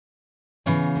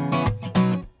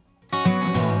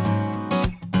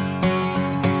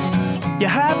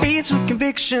beats with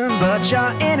conviction, but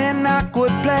you're in an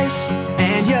awkward place,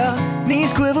 and your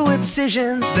knees quiver with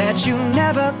decisions that you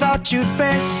never thought you'd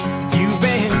face. You've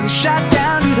been shot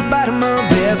down to the bottom of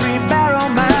every barrel,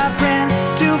 my friend,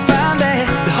 to find that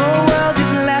the whole world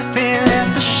is laughing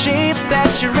at the shape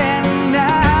that you're in.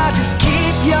 Now just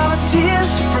keep your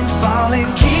tears from falling,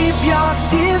 keep your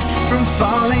tears from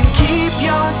falling, keep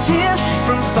your tears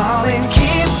from falling,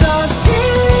 keep those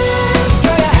tears.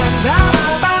 Throw your hands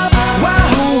up, up,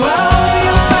 whoa, whoa.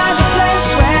 You'll find a place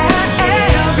where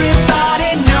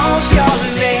everybody knows your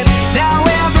name. Now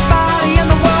everybody in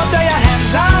the world, throw your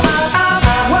hands up, up,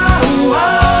 whoa,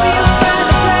 whoa. You'll find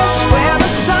a place where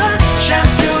the sun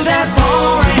shines through that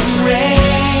pouring rain.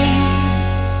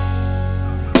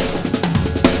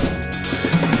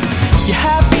 You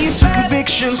have beats with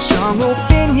conviction, strong,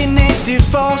 opinionated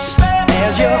force.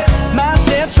 As your mind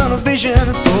sets on a vision,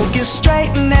 focus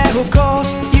straight and narrow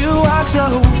course. You walk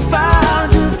so far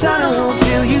into the tunnel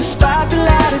till you spot the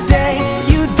light of day.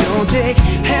 You don't take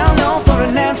hell no for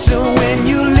an answer when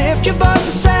you lift your voice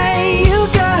to say, you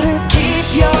gotta keep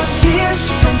your tears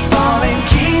from falling,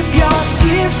 keep your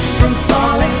tears from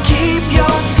falling, keep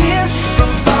your tears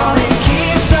from falling,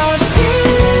 keep those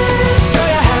tears. Throw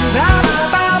your hands up,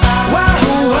 up, whoa,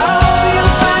 whoa.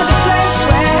 You'll find a place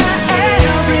where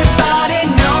everybody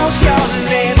knows your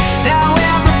name. Now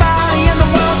everybody in the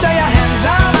world, throw your hands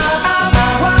up, up,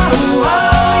 whoa, whoa.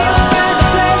 You'll find a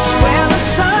place where the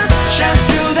sun shines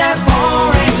through that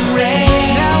pouring rain.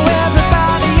 Now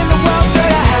everybody in the world, throw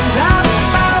your hands up,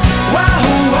 whoa,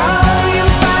 whoa.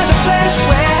 You'll find a place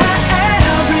where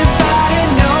everybody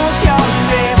knows your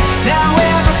name. Now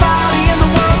everybody in the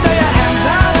world, throw your hands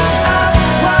up,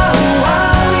 whoa,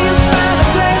 whoa. You'll find a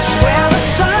place where the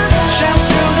sun shines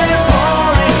through that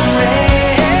pouring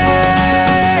rain.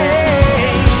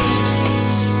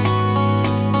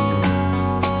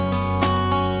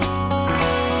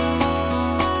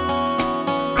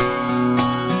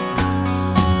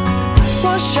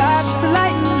 One shot to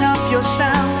lighten up your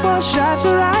sound, one shot to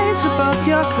rise above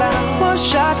your cloud, one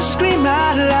shot to scream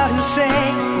out loud and say,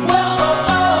 whoa.